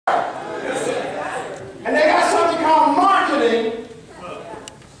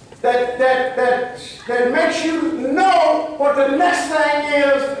that makes you know what the next thing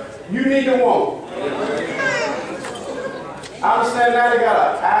is you need to want. I understand now they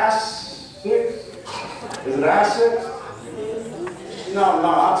got an I-6. Is it I-6? No,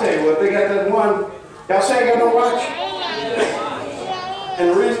 I'll tell you what, they got that one. Y'all say I got no watch? And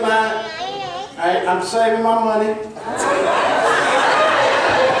the reason I'm saving my money.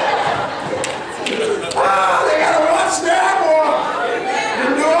 They got a watch there, boy. They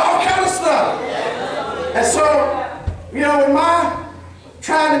can do all kind of stuff. And so, you know, with my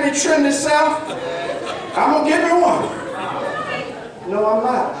trying to be trendy self, I'm going to give you one. No, I'm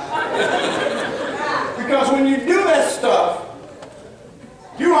not. Because when you do that stuff,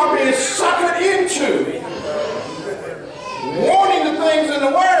 you are being suckered into wanting the things in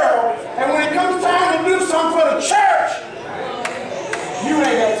the world, and when it comes time to do something for the church, you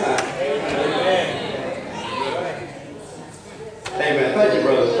ain't got time. Amen. Thank you,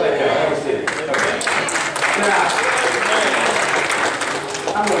 brothers. Thank you. Have a seat. Okay. Now,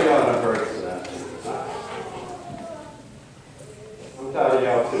 I know y'all have heard this tonight. I'm tired of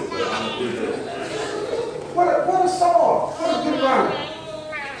y'all too, but I'm going to do this. What a song. What a good rhyme.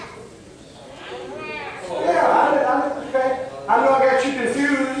 Yeah, okay. I know I got you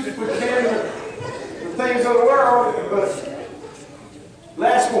confused with the things of the world, but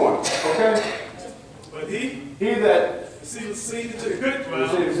last one, okay? But he that receives seed into the good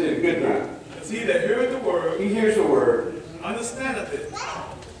ground, receives the good ground. is he that heareth the word, He hears the word. understandeth it,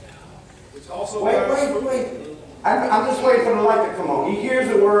 which also Wait. I'm just waiting for the light to come on. He hears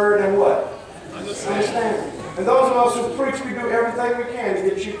the word and what? Understand. And those of us who preach, we do everything we can to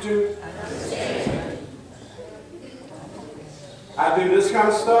get you to understand. I do this kind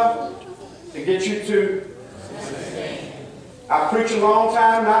of stuff to get you to understand. I preach a long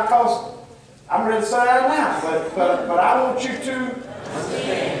time, not because I'm ready to say that now, but I want you to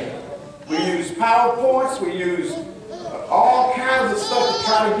understand. We use PowerPoints, we use all kinds of stuff to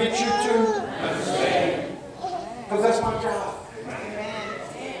try to get you to understand. Because that's my job.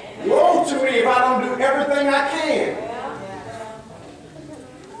 Woe to me if I don't do everything I can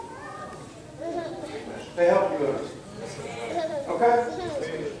to help you understand. Okay?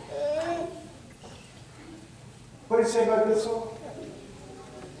 What did he say about this song?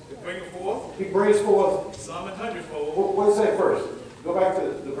 to bring it forth, He brings forth. some an hundredfold, What did it say first? Go back to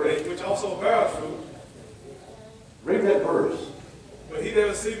the verse. which also beareth fruit. Read that verse. But he that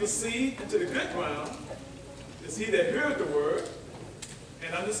receiveth seed into the good ground is he that heareth the word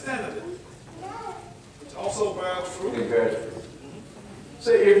and understandeth it, which also beareth fruit. It bears fruit.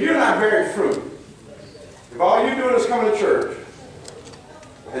 See, if you're not bearing fruit, if all you're doing is coming to church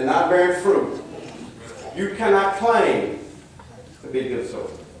and not bearing fruit, you cannot claim to be a good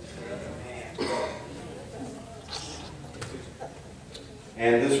soul.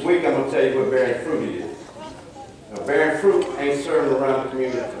 And this week I'm going to tell you what bearing fruit is. Now, bearing fruit ain't serving around the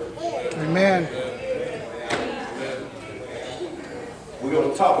community. Amen. We're going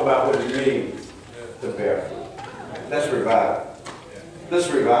to talk about what it means to bear fruit. That's revival. This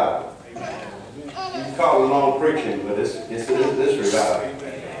revival. You can call it long preaching, but it's revival.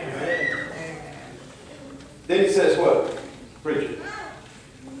 Then he says what? Preach it.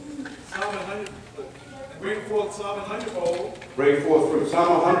 Bring forth some an hundredfold, Bring forth fruit. Some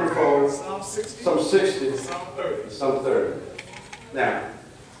 100-fold, some 60, some 60, some 30. some 30. Now,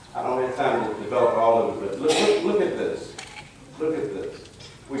 I don't have time to develop all of it, but look at this. Look at this.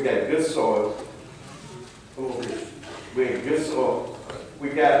 We got good soil. Come over here. We got good soil. We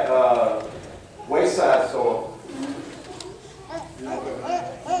got wayside soil.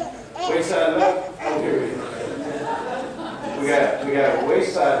 Wayside left? Oh, here we go. We got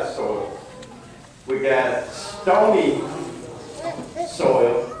wayside soil. We got stony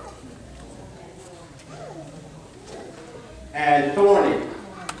soil and thorny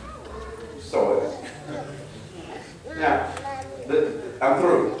soil. Now, I'm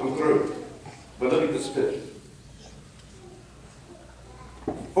through. But look at this picture.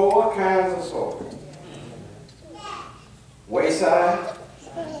 4 kinds of soil. Wayside,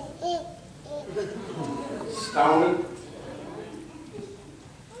 stony.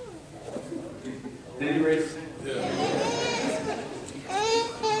 Did you read it?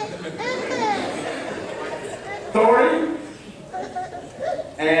 Thorny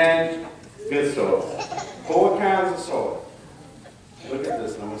and good soil. 4 kinds of soil. Look at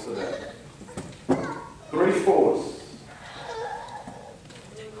this, I'm going to say that. 3/4.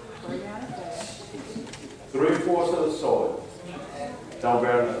 3/4 of the soil. Don't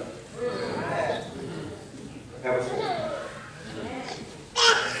bear enough. Have a seat.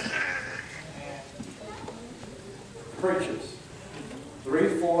 Preachers.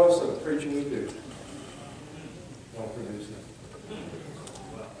 3/4 of the preaching we do don't produce nothing.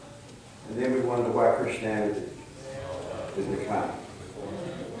 And then we wonder why Christianity is declining.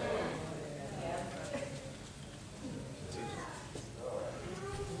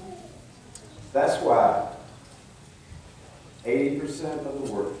 That's why 80% of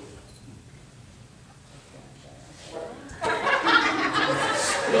the work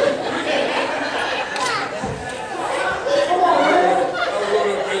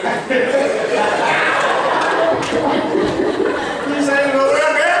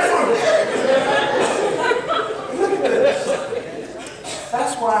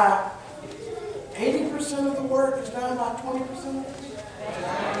That's why 80% of the work is done by 20% of the people.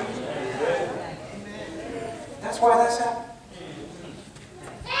 That's why that's happening.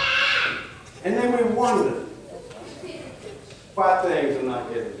 And then we wonder why things are not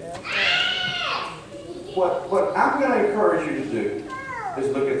getting done. What I'm going to encourage you to do is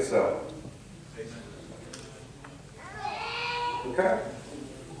look at self. Okay?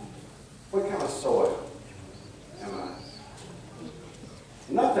 What kind of soil am I?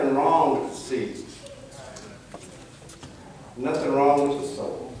 Nothing wrong with the seed. Nothing wrong with the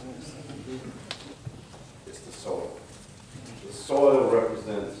soil. It's the soil. The soil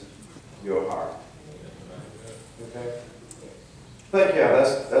represents your heart. Okay? Thank you.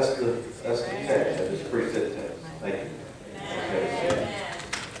 That's the text. I just preached that text. Thank you.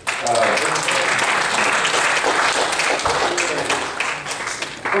 Okay.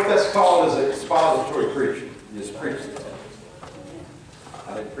 What that's called is expository preaching. You just preach the text. I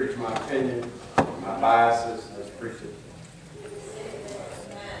didn't preach my opinion, my biases. I just preached it.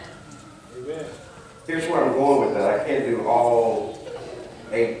 Amen. Here's where I'm going with that. I can't do all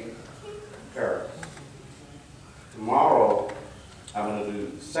 8 parables. Tomorrow, I'm going to do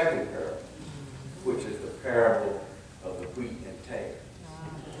the second parable, which is the parable of the wheat and tare.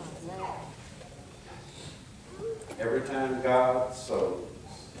 Every time God sows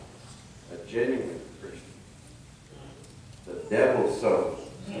a genuine Christian, the devil sows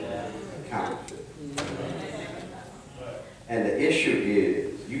a counterfeit. And the issue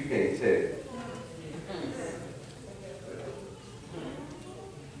is, you can't tell.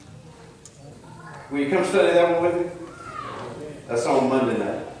 Will you come study that one with me? That's on Monday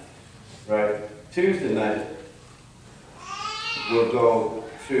night, right? Tuesday night, we'll go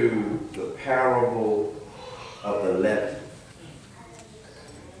to the parable of the leaven.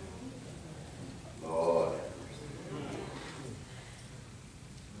 Lord.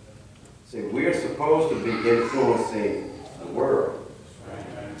 See, we're supposed to be influencing the world.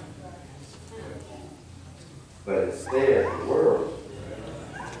 But instead, the world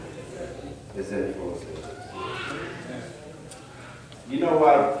is influencing us. You know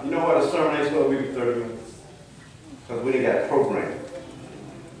why a sermon ain't supposed to be 30 minutes? Because we didn't got programmed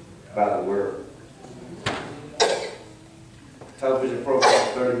by the word. Television program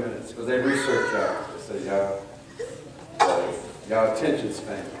 30 minutes. Because they research y'all. They say y'all attention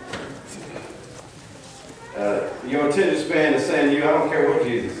span. Your attention span is saying to you, I don't care what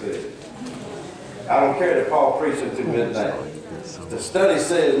Jesus said. I don't care that Paul preached until midnight. The study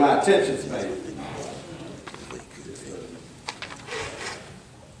says my attention span.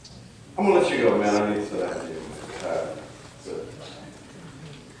 I'm going to let you go, man. I need to sit down here.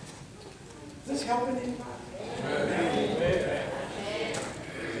 Is this helping anybody?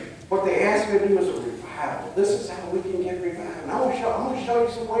 What they asked me to do is a revival. This is how we can get revived. And I'm going to show you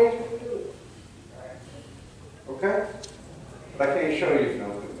some ways we can do it. Okay? But I can't show you if you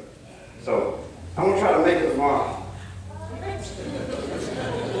don't do it. So, I'm going to try to make it tomorrow.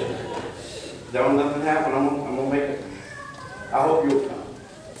 Don't nothing happen. I'm going to make it. I hope you'll come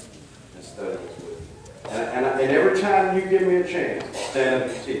and study this with me. And every time you give me a chance, stand up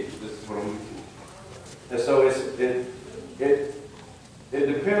and teach. This is what I'm going to teach. And so it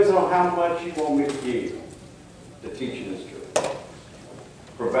depends on how much you want me to give to teaching this truth.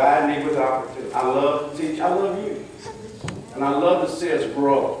 Provide me with opportunity. I love to teach. I love you. And I love to see us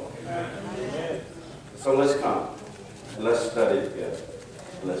grow. So let's come. And let's study together.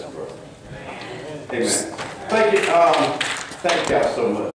 Let's grow. Amen. Thank you. Thank y'all so much.